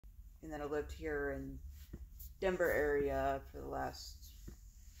and then I lived here in Denver area for the last,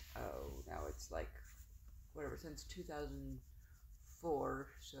 now it's like, whatever, since 2004,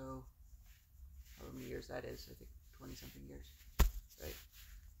 so however many years that is, I think 20-something years, right? Is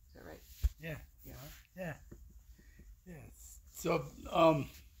that right? Yeah. Yeah. Yeah. Yeah. So, or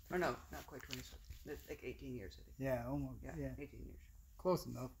no, not quite 20-something, like 18 years, I think. Yeah, almost. Yeah, 18 years. Close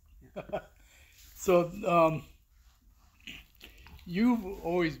enough. Yeah. So, you've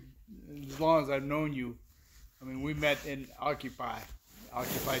always, as long as I've known you, I mean, we met in Occupy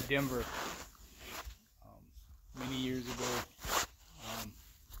Denver, many years ago,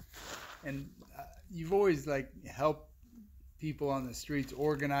 and you've always like helped people on the streets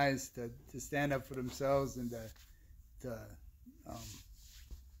organize to stand up for themselves and to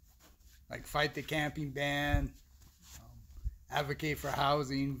like fight the camping ban, advocate for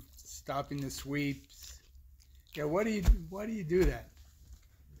housing, stopping the sweeps. Yeah, why do you do that?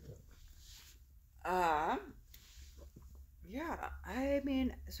 Yeah, I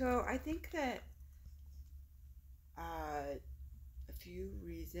mean, so I think that a few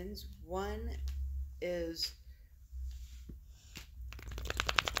reasons. One is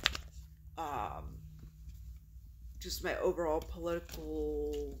just my overall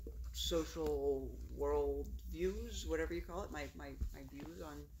political, social world views, whatever you call it, my views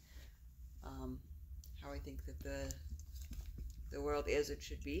on how I think that the world is, it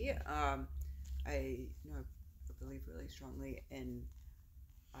should be. I believe really strongly in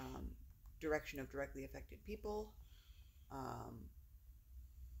direction of directly affected people,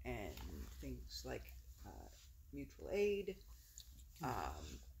 and things like mutual aid,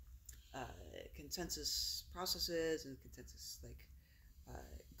 consensus processes, and consensus like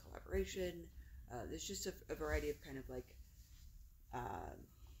collaboration. There's just a variety of kind of like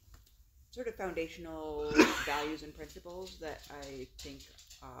sort of foundational values and principles that I think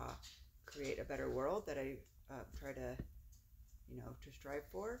create a better world that I try to, to strive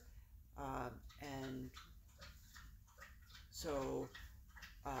for. And so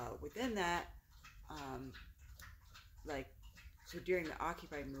within that, so during the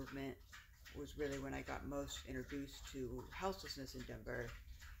Occupy movement was really when I got most introduced to houselessness in Denver,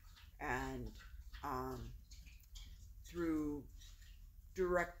 and through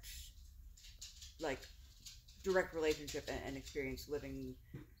direct relationship and experience living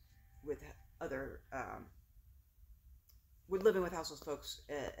with other living with houseless folks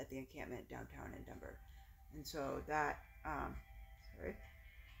at the encampment downtown in Denver. And so that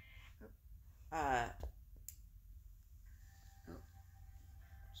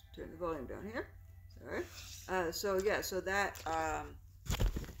just turn the volume down here. Sorry. So that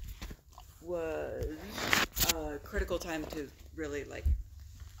was a critical time to really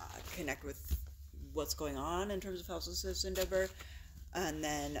connect with what's going on in terms of houselessness in Denver, and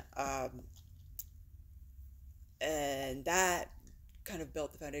then and that kind of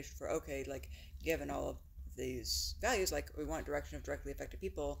built the foundation for, okay, given all of these values, we want direction of directly affected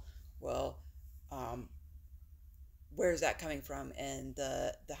people, well, where's that coming from in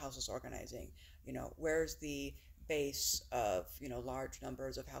the houseless organizing? Where's the base of large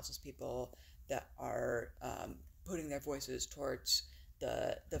numbers of houseless people that are putting their voices towards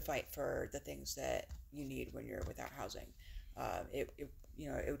the fight for the things that you need when you're without housing? It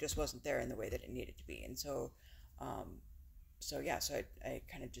just wasn't there in the way that it needed to be. And so I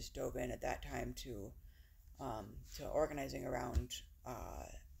kind of just dove in at that time to organizing around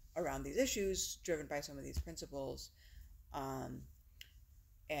these issues driven by some of these principles, and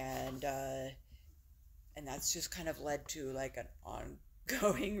that's just kind of led to an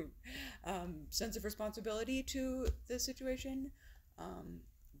ongoing sense of responsibility to the situation,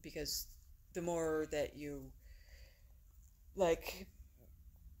 because the more that you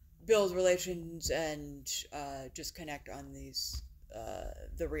build relations and just connect on these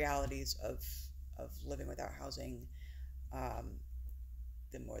the realities of living without housing,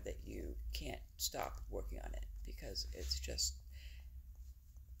 the more that you can't stop working on it, because it's just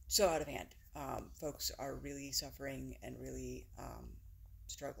so out of hand. Folks are really suffering and really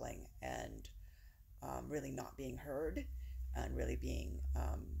struggling, and really not being heard, and really being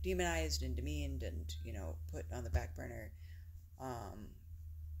demonized and demeaned and put on the back burner.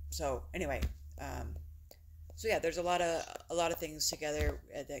 So anyway, there's a lot of things together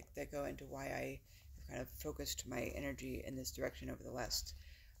that go into why I have kind of focused my energy in this direction over the last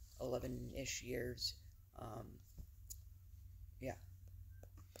 11-ish years.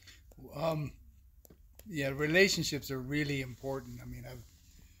 Relationships are really important. I mean,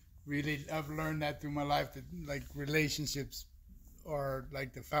 I've learned that through my life, that relationships are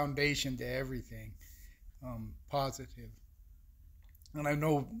the foundation to everything positive. And I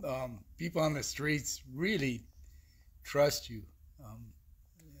know people on the streets really trust you. Um,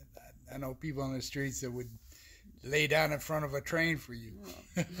 I know people on the streets that would lay down in front of a train for you.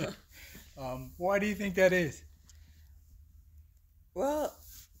 Yeah. Why do you think that is? Well,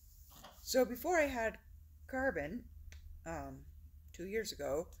 so before I had carbon, um, 2 years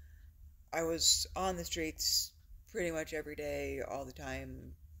ago, I was on the streets pretty much every day, all the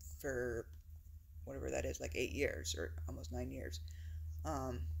time, for whatever that is, like 8 years or almost 9 years.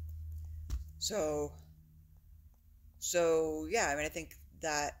 Um, so, so yeah, I mean, I think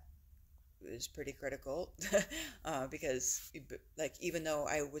that is pretty critical because, like, even though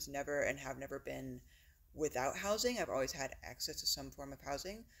I was never and have never been without housing, I've always had access to some form of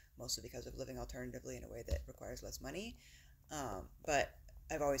housing, mostly because of living alternatively in a way that requires less money. But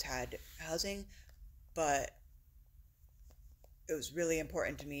I've always had housing, but it was really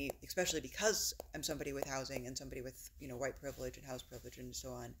important to me, especially because I'm somebody with housing and somebody with, white privilege and house privilege and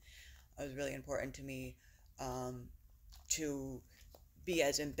so on. It was really important to me to be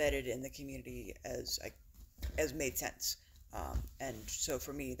as embedded in the community as made sense. And so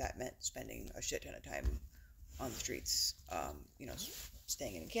for me, that meant spending a shit ton of time on the streets,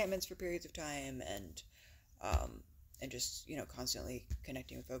 staying in encampments for periods of time, and just constantly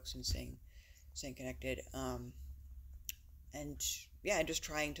connecting with folks and staying connected. And yeah, and just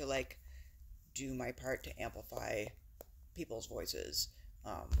trying to like do my part to amplify people's voices,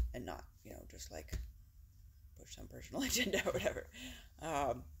 and not just like push some personal agenda or whatever.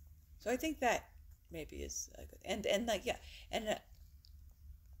 So I think that maybe is good. And like yeah, and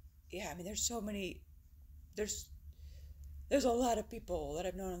yeah, I mean there's there's a lot of people that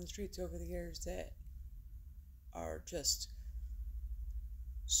I've known on the streets over the years that are just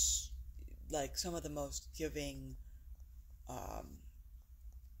like some of the most um,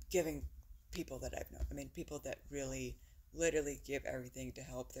 giving people that I've known. I mean, people that really, literally give everything to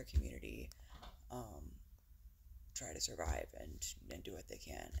help their community try to survive and do what they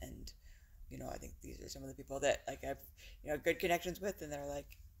can. And I think these are some of the people that like I've good connections with, and they're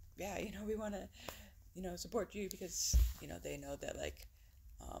like, yeah, we want to support you because they know that like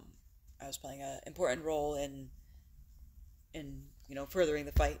I was playing an important role in furthering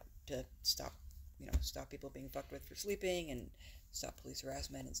the fight to stop people being fucked with for sleeping and stop police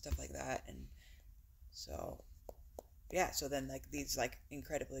harassment and stuff like that. And so yeah, so then like these like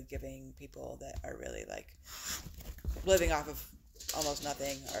incredibly giving people that are really like living off of almost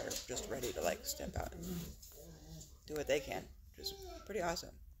nothing are just ready to like step out and do what they can, which is pretty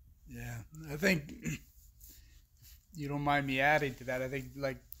awesome. Yeah, I think you don't mind me adding to that. I think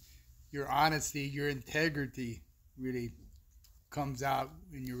like your honesty, your integrity really comes out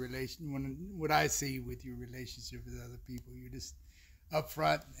in your relation. When what I see with your relationship with other people, you're just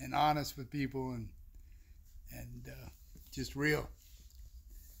upfront and honest with people, and just real.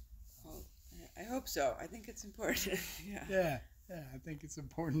 Well, I hope so. I think it's important. Yeah. Yeah, I think it's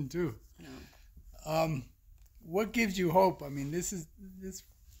important too. Yeah. What gives you hope? I mean, this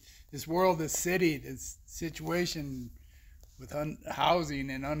world, this city, this situation with housing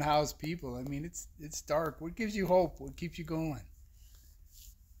and unhoused people. I mean, it's dark. What gives you hope? What keeps you going?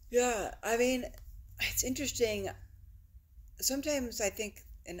 Yeah, I mean, it's interesting. Sometimes I think,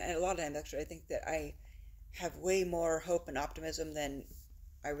 and a lot of times actually, I think that I have way more hope and optimism than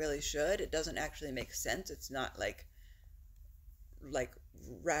I really should. It doesn't actually make sense. It's not like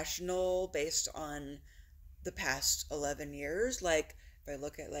rational based on the past 11 years. Like if I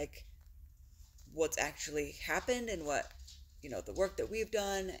look at like what's actually happened and what the work that we've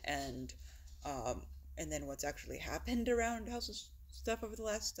done, and then what's actually happened around house stuff over the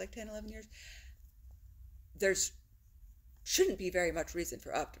last like 10, 11 years, there's shouldn't be very much reason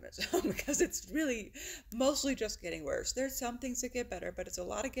for optimism because it's really mostly just getting worse. There's some things that get better, but it's a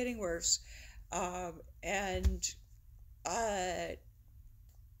lot of getting worse. And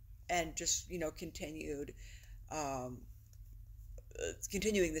just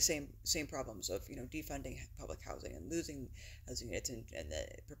continuing the same problems of defunding public housing and losing housing units, and the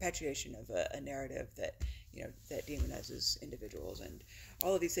perpetuation of a narrative that that demonizes individuals, and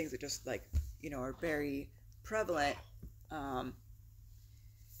all of these things that just like are very prevalent.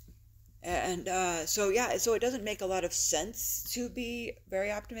 So yeah, so it doesn't make a lot of sense to be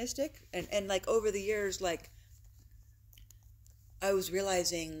very optimistic, and like over the years, like I was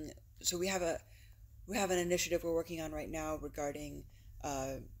realizing, so we have an initiative we're working on right now regarding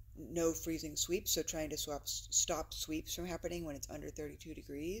no freezing sweeps, so trying to stop sweeps from happening when it's under 32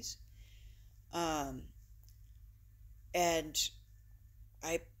 degrees. And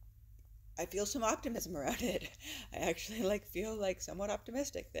I feel some optimism around it. I actually like feel like somewhat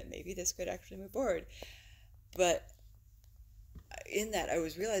optimistic that maybe this could actually move forward. But in that I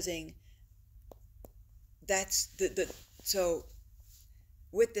was realizing that's so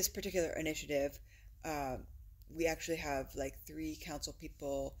with this particular initiative, we actually have like 3 council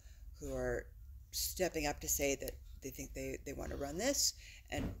people who are stepping up to say that they think they want to run this,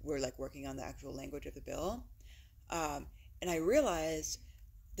 and we're like working on the actual language of the bill. And I realized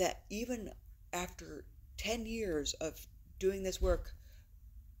that even after 10 years of doing this work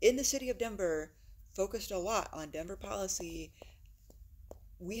in the city of Denver, focused a lot on Denver policy,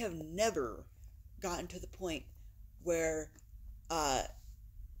 we have never gotten to the point where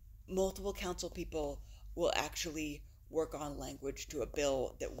multiple council people will actually work on language to a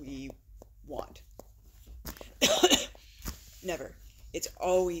bill that we want. Never. It's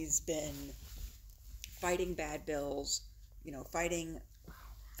always been fighting bad bills, fighting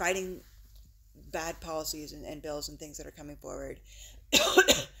bad policies and bills and things that are coming forward.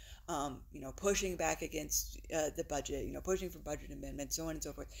 Pushing back against the budget, pushing for budget amendments, so on and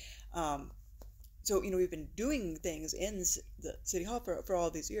so forth. So we've been doing things in the city hall for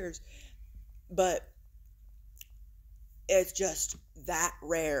all these years, but it's just that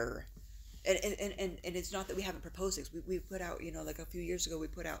rare. And it's not that we haven't proposed things. We put out, like a few years ago, we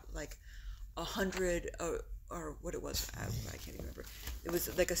put out like 100 or what it was, I can't even remember. It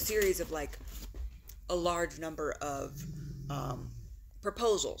was like a series of like a large number of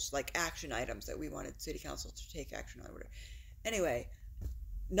proposals, like action items that we wanted city council to take action on. Anyway,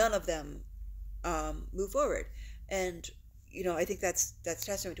 none of them move forward, and I think that's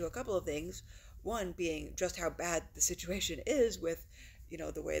testament to a couple of things. One being just how bad the situation is with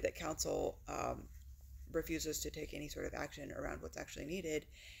the way that council refuses to take any sort of action around what's actually needed,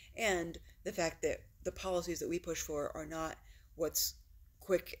 and the fact that the policies that we push for are not what's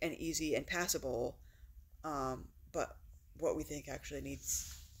quick and easy and passable, but what we think actually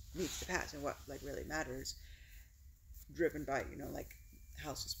needs to pass and what like really matters, driven by like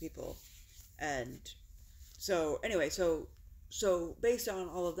houseless people. And so anyway, so based on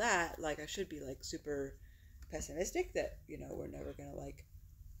all of that, like I should be like super pessimistic that we're never gonna like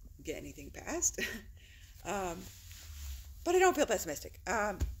get anything passed. But I don't feel pessimistic.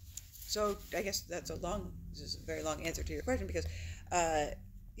 So I guess this is a very long answer to your question, because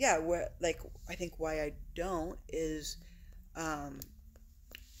yeah, I think why I don't is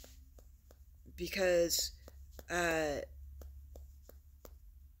because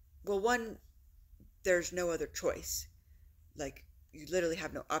well, one, there's no other choice. Like, you literally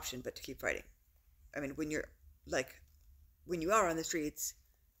have no option but to keep fighting. I mean, when you are on the streets,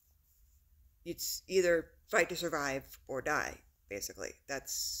 it's either fight to survive or die, basically.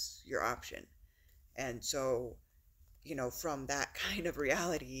 That's your option. And so, from that kind of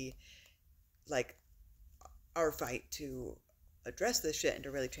reality, like, our fight to address this shit and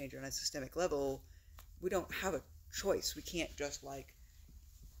to really change it on a systemic level, we don't have a choice. We can't just,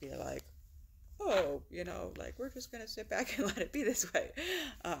 be like, oh, we're just going to sit back and let it be this way.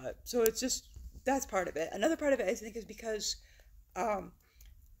 So it's just, that's part of it. Another part of it, I think, is because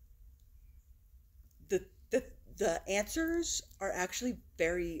the answers are actually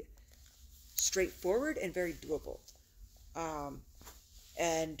very straightforward and very doable.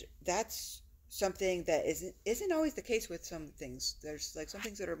 And that's something that isn't always the case with some things. There's like some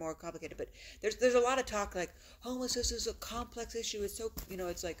things that are more complicated, but there's a lot of talk like homelessness is a complex issue. It's so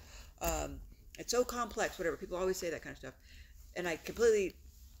it's like it's so complex. Whatever, people always say that kind of stuff, and I completely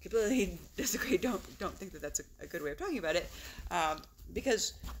disagree. Don't think that that's a good way of talking about it,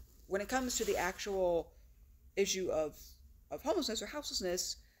 because when it comes to the actual issue of homelessness or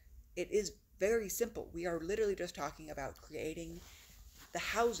houselessness, it is very simple. We are literally just talking about creating the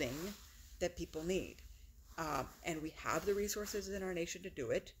housing that people need, and we have the resources in our nation to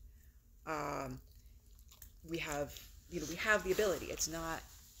do it. We have the ability. It's not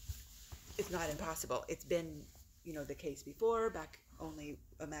impossible. It's been the case before, back only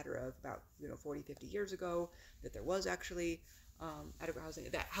a matter of about 40, 50 years ago, that there was actually adequate housing.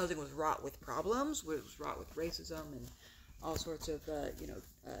 That housing was wrought with problems, was wrought with racism and all sorts of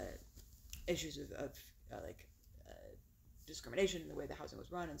issues of discrimination in the way the housing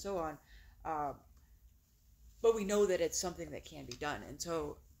was run and so on. But we know that it's something that can be done, and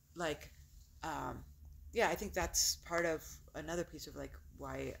so I think that's part of another piece of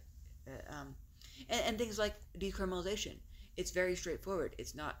why, and things like decriminalization. It's very straightforward.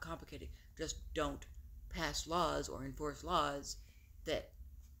 It's not complicated. Just don't pass laws or enforce laws that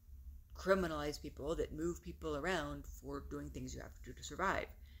criminalize people, that move people around for doing things you have to do to survive.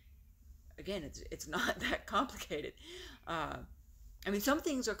 Again, it's not that complicated. I mean, some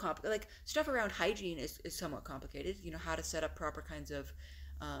things are complicated. Like, stuff around hygiene is somewhat complicated. How to set up proper kinds of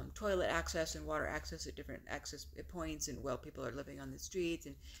toilet access and water access at different access points, and while people are living on the streets,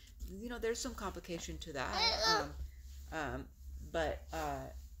 and there's some complication to that. Um, but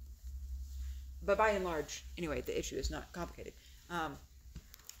but by and large, anyway, the issue is not complicated.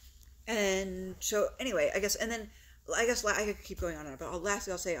 And so anyway, I guess I could keep going on, but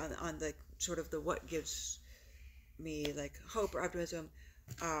lastly I'll say on the sort of the what gives me like hope or optimism.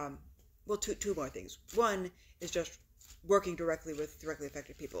 Well, two more things. One is just working directly with directly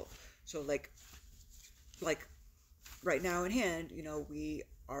affected people. So like right now in hand, we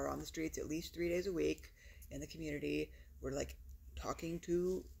are on the streets at least 3 days a week in the community. We're like talking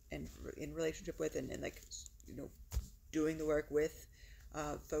to and in relationship with and like doing the work with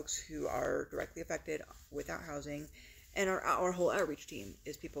folks who are directly affected without housing, and our whole outreach team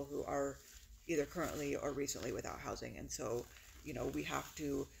is people who are either currently or recently without housing, and so we have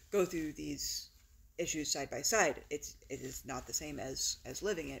to go through these issues side by side. It is not the same as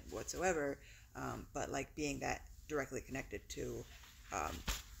living it whatsoever, but like being that directly connected to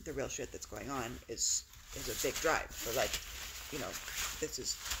the real shit that's going on is a big drive for like this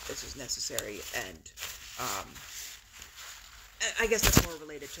is necessary, and I guess that's more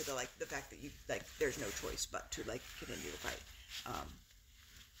related to the fact that you there's no choice but to continue to fight,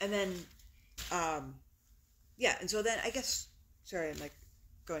 and then yeah, and so then I guess sorry I'm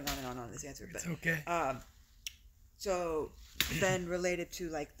going on and on this answer, but it's okay. So then related to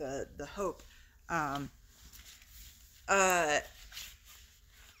the hope,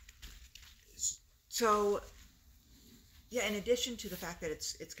 so yeah, in addition to the fact that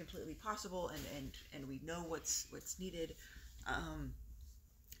it's completely possible and we know what's needed,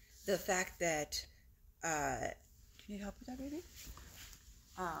 the fact that can you help with that, baby?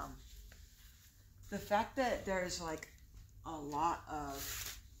 The fact that there's a lot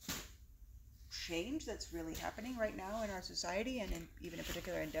of change that's really happening right now in our society, and even in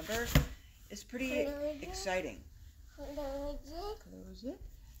particular in Denver, is pretty exciting. Close it.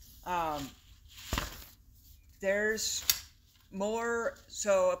 There's more.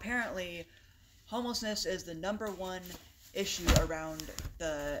 So apparently, homelessness is the #1 issue around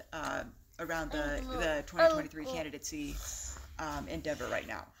the 2023 candidacy in Denver right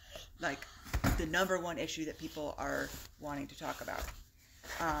now. The #1 issue that people are wanting to talk about,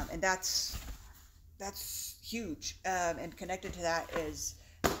 and that's huge. And connected to that is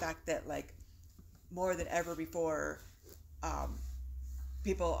the fact that more than ever before,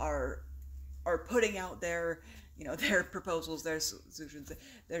 people are putting out their proposals, their solutions.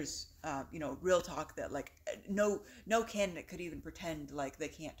 There's real talk that no candidate could even pretend they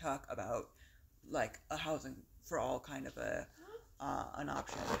can't talk about a housing for all kind of an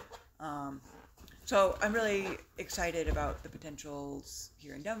option. So I'm really excited about the potentials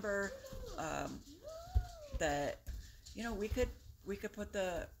here in Denver. That we could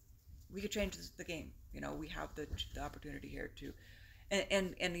change the game. We have the opportunity here to,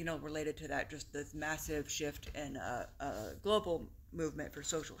 and related to that, just this massive shift in a global movement for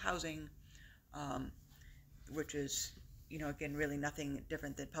social housing, which is again really nothing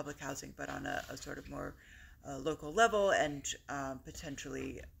different than public housing, but on a sort of more local level, and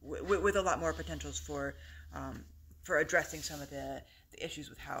potentially with a lot more potentials for addressing some of the issues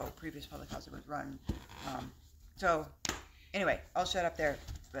with how previous public housing was run. So anyway, I'll shut up there,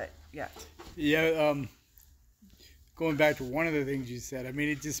 but yeah. Going back to one of the things you said, I mean,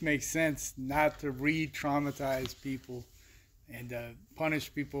 it just makes sense not to re-traumatize people and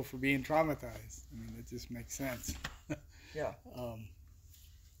punish people for being traumatized. I mean, it just makes sense. Yeah.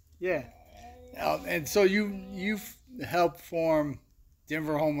 Yeah. And so you've helped form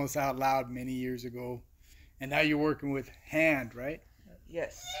Denver Homeless Out Loud many years ago, and now you're working with HAND, right?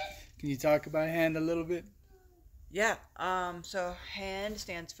 Yes. Can you talk about HAND a little bit? Yeah. So HAND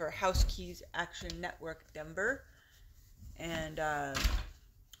stands for House Keys Action Network Denver, and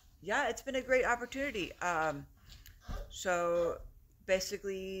yeah, it's been a great opportunity. So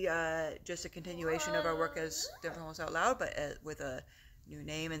basically, just a continuation of our work as Denver Homeless Out Loud, but with a new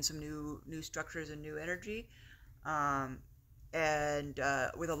name and some new structures and new energy, and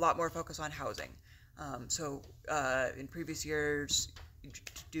with a lot more focus on housing. So in previous years,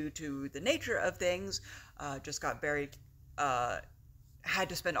 due to the nature of things, just got buried, had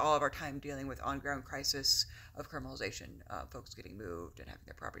to spend all of our time dealing with on-ground crisis of criminalization, folks getting moved and having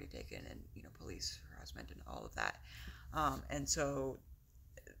their property taken, and police harassment and all of that. And so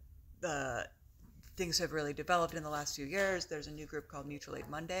the things have really developed in the last few years. There's a new group called Mutual Aid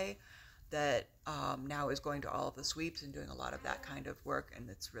Monday that now is going to all of the sweeps and doing a lot of that kind of work, and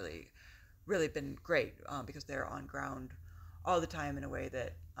it's really, really been great because they're on ground all the time in a way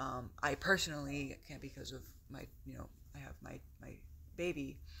that I personally can't, because of my, I have my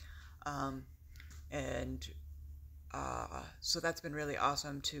baby. Um, and so that's been really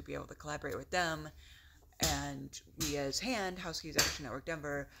awesome to be able to collaborate with them. And we as HAND, House Keys Action Network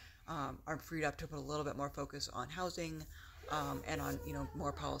Denver, are freed up to put a little bit more focus on housing and on,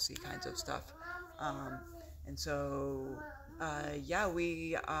 more policy kinds of stuff. And so, yeah,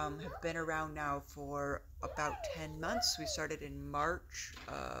 we have been around now for about 10 months. We started in March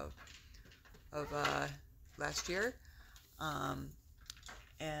of last year.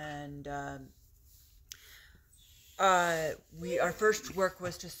 And our first work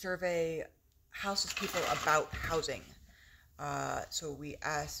was to survey houseless people about housing. So we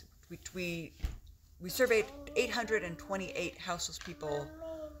surveyed 828 houseless people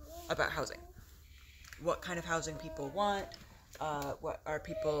about housing. What kind of housing people want, what are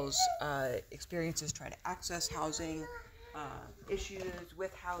people's experiences trying to access housing, issues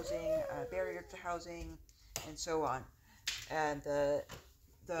with housing, barriers to housing, and so on. And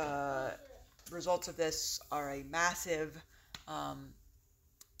the results of this are a massive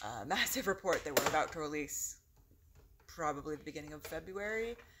report that we're about to release probably the beginning of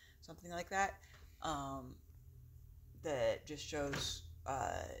February, something like that, that just shows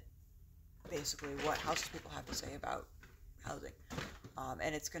basically what houseless people have to say about housing.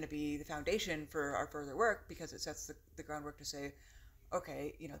 And it's going to be the foundation for our further work because it sets the groundwork to say,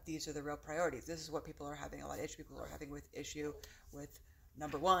 okay, these are the real priorities. This is what people are having, a lot of people are having issue with.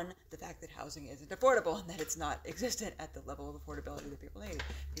 Number one, the fact that housing isn't affordable and that it's not existent at the level of affordability that people need.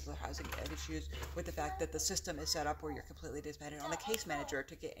 People are having issues with the fact that the system is set up where you're completely dependent on a case manager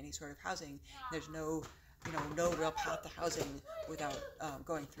to get any sort of housing. There's no real path to housing without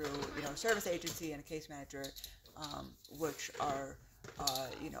going through, a service agency and a case manager, which are,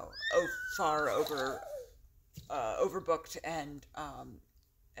 far overbooked and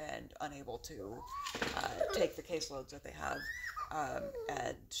unable to take the caseloads that they have.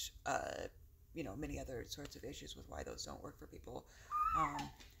 And many other sorts of issues with why those don't work for people,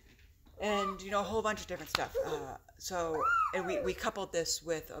 and a whole bunch of different stuff. And we coupled this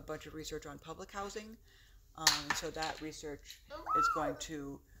with a bunch of research on public housing. So that research is going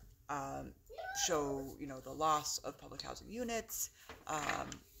to show the loss of public housing units,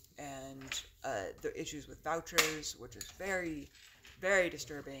 and the issues with vouchers, which is very, very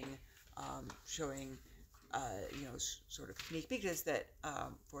disturbing, showing sort of sneak peeks that,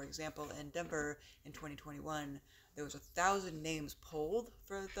 for example, in Denver in 2021, there was 1,000 names polled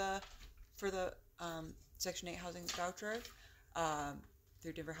for the Section 8 housing voucher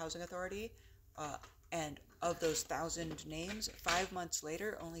through Denver Housing Authority, and of those 1,000 names, 5 months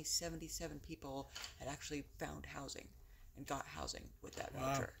later, only 77 people had actually found housing and got housing with that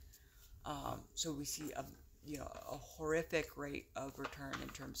voucher. Wow. So we see a horrific rate of return in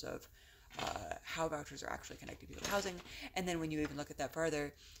terms of how vouchers are actually connected to housing. And then when you even look at that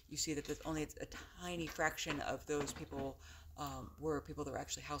further, you see that there's only a tiny fraction of those people were people that were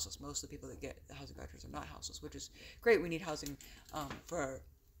actually houseless. Most of the people that get the housing vouchers are not houseless, which is great. We need housing for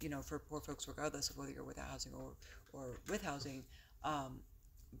poor folks, regardless of whether you're without housing or with housing.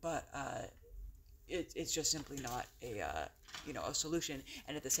 But it's just simply not a solution.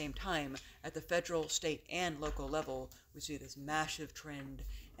 And at the same time, at the federal, state, and local level, we see this massive trend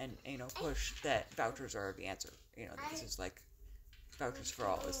and push that vouchers are the answer. This is like vouchers for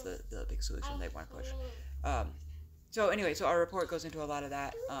all is the big solution they want to push. So anyway, so our report goes into a lot of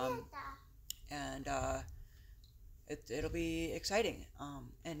that, and it'll be exciting.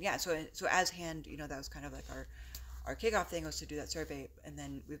 And yeah, so as HAND, that was kind of like our kickoff thing was to do that survey, and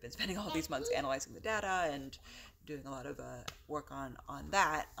then we've been spending all these months analyzing the data and doing a lot of work on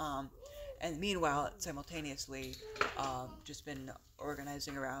that. And meanwhile, simultaneously, just been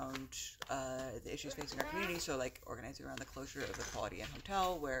organizing around the issues facing our community. So like organizing around the closure of the Quality Inn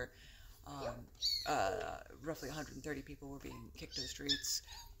Hotel, where roughly 130 people were being kicked to the streets,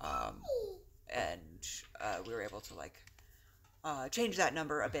 and we were able to change that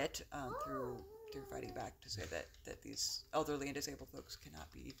number a bit through fighting back to say that these elderly and disabled folks cannot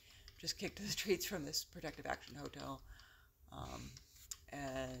be just kicked to the streets from this protective action hotel,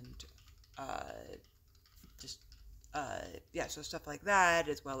 and so stuff like that,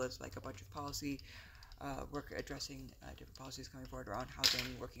 as well as a bunch of policy work addressing different policies coming forward around housing,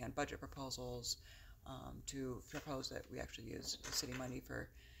 working on budget proposals to propose that we actually use city money for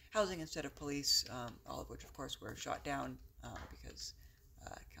housing instead of police, all of which, of course, were shot down because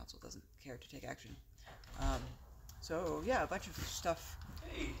council doesn't care to take action. So, yeah, a bunch of stuff.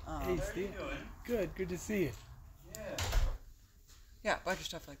 Hey, Steve. Good to see you. Yeah, a bunch of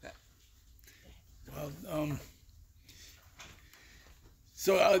stuff like that. Well,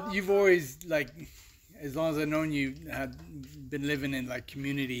 so you've always, as long as I've known you, had been living in like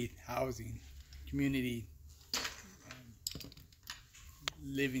community housing, community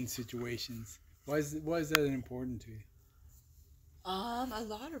living situations. Why is that important to you? A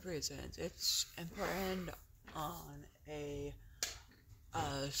lot of reasons. It's important on a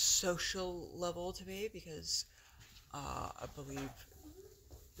social level to me because I believe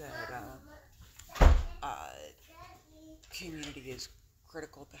that uh, community is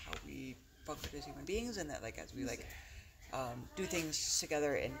critical to how we function as human beings, and that like as we like do things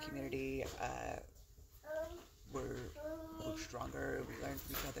together in community, we're stronger. We learn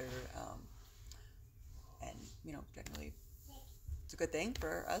from each other, and generally it's a good thing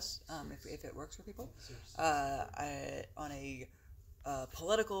for us if it works for people. On a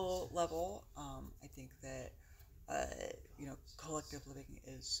political level, I think that collective living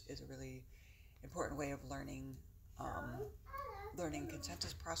is a really important way of learning, learning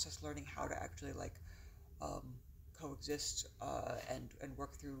consensus process, learning how to actually um, coexist and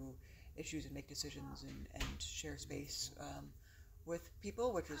work through issues and make decisions and share space with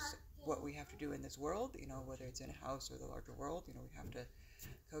people, which is what we have to do in this world. Whether it's in a house or the larger world, we have to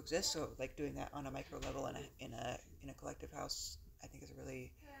coexist. So like doing that on a micro level in a collective house, I think is a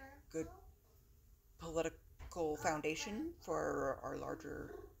really good political foundation for our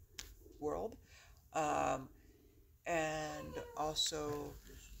larger world. Um, and also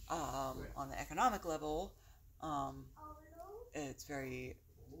on the economic level, um, it's very,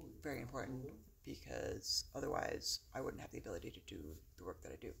 very important because otherwise I wouldn't have the ability to do the work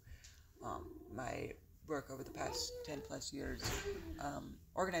that I do. My work over the past 10 plus years,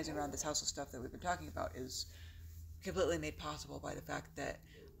 organizing around this household stuff that we've been talking about, is completely made possible by the fact that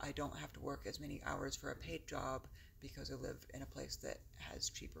I don't have to work as many hours for a paid job because I live in a place that has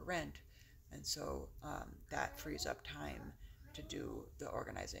cheaper rent. And so that frees up time to do the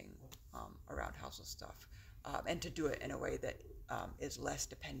organizing around household stuff, and to do it in a way that is less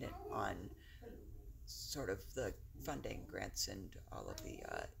dependent on sort of the funding, grants, and all of the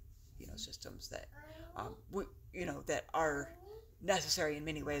systems that that are necessary in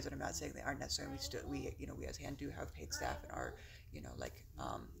many ways. And I'm not saying they aren't necessary. We as hand do have paid staff and are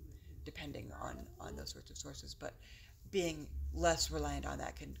depending on those sorts of sources, but being less reliant on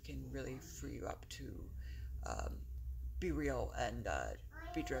that can really free you up to be real and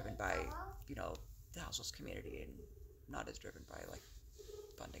be driven by the household community and not as driven by like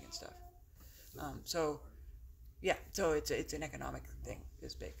funding and stuff. So yeah, so it's an economic thing.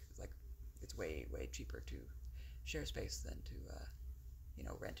 Is big. Like it's way cheaper to share space than to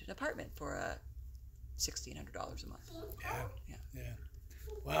rent an apartment for $1,600 a month. Yeah.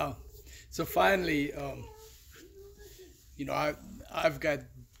 Wow. So finally, I've got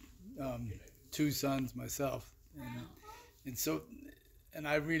two sons myself, and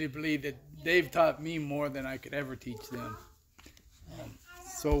I really believe that they've taught me more than I could ever teach them.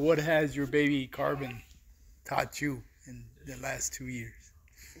 So what has your baby Carbon taught you in the last 2 years?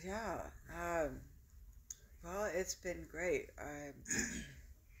 Yeah. Well, it's been great. I'm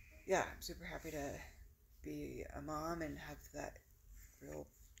super happy to be a mom and have that real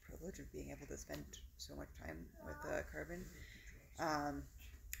privilege of being able to spend so much time with Carbon. I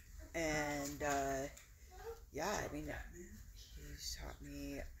mean, he's taught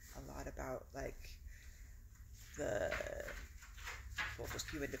me a lot about like just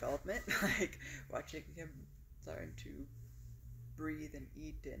human development, like watching him learn to breathe and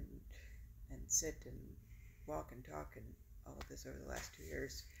eat and sit and walk and talk and all of this over the last 2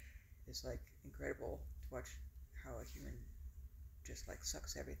 years is like incredible to watch how a human just like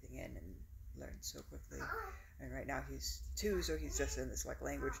sucks everything in and learns so quickly. And right now he's 2, so he's just in this like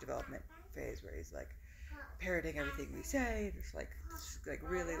language development phase where he's like parroting everything we say, just like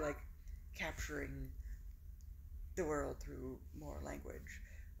really like capturing the world through more language,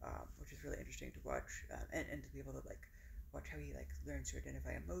 which is really interesting to watch, and to be able to like watch how he like learns to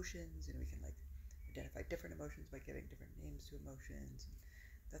identify emotions, and we can like identify different emotions by giving different names to emotions.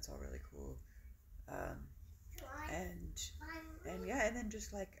 That's all really cool. And then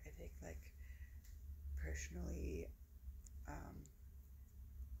just like I think like personally,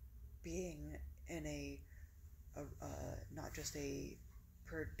 being in a not just a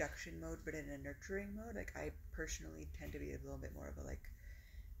production mode, but in a nurturing mode. Like I personally tend to be a little bit more of a like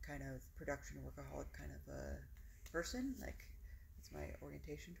kind of production workaholic kind of a person. Like it's my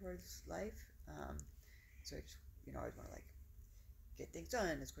orientation towards life. So I just always want to like get things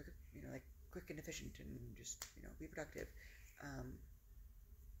done as quick, like quick and efficient, and just be productive.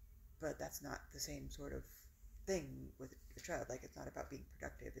 But that's not the same sort of thing with a child. Like it's not about being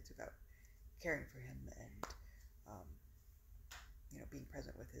productive. It's about caring for him and being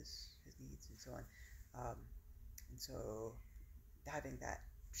present with his needs and so on. Um, and so having that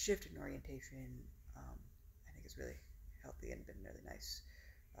shift in orientation, I think is really healthy and been really nice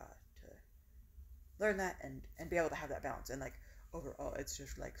to learn that and be able to have that balance. And like overall, it's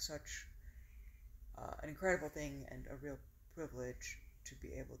just like such an incredible thing and a real privilege to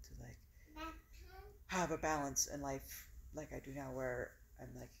be able to like have a balance in life like I do now, where I'm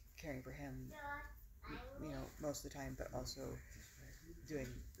like caring for him, most of the time, but also doing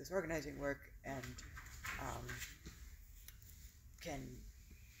this organizing work and um, can,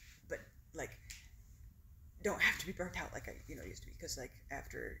 but like don't have to be burnt out like I used to be, because like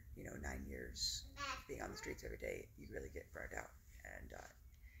after 9 years being on the streets every day, you really get burnt out, and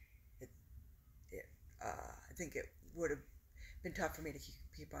it I think it would have been tough for me to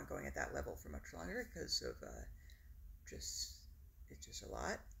keep on going at that level for much longer because of just it's just a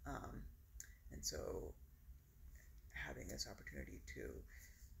lot, and so having this opportunity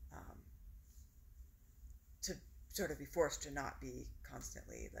um, to sort of be forced to not be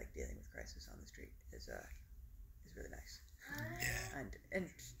constantly like dealing with crisis on the street is really nice. Yeah. And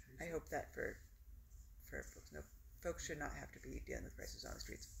I hope that for folks, no, folks should not have to be dealing with crisis on the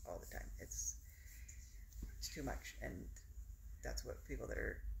streets all the time. It's too much, and that's what people that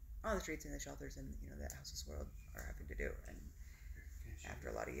are on the streets and the shelters and that houseless world are having to do. And after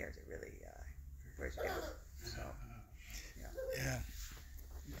a lot of years, it really wears you down. So Yeah.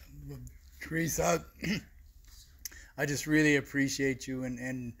 Well, Teresa, I just really appreciate you,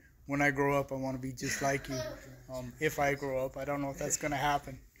 and when I grow up, I want to be just like you. If I grow up, I don't know if that's going to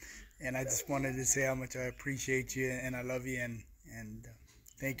happen. And I just wanted to say how much I appreciate you and I love you, and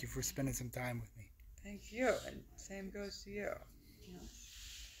thank you for spending some time with me. Thank you, and same goes to you.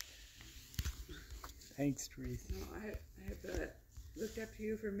 Thanks, Teresa. No, I have looked up to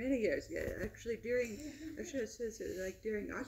you for many years. Yeah, actually, I should have said like during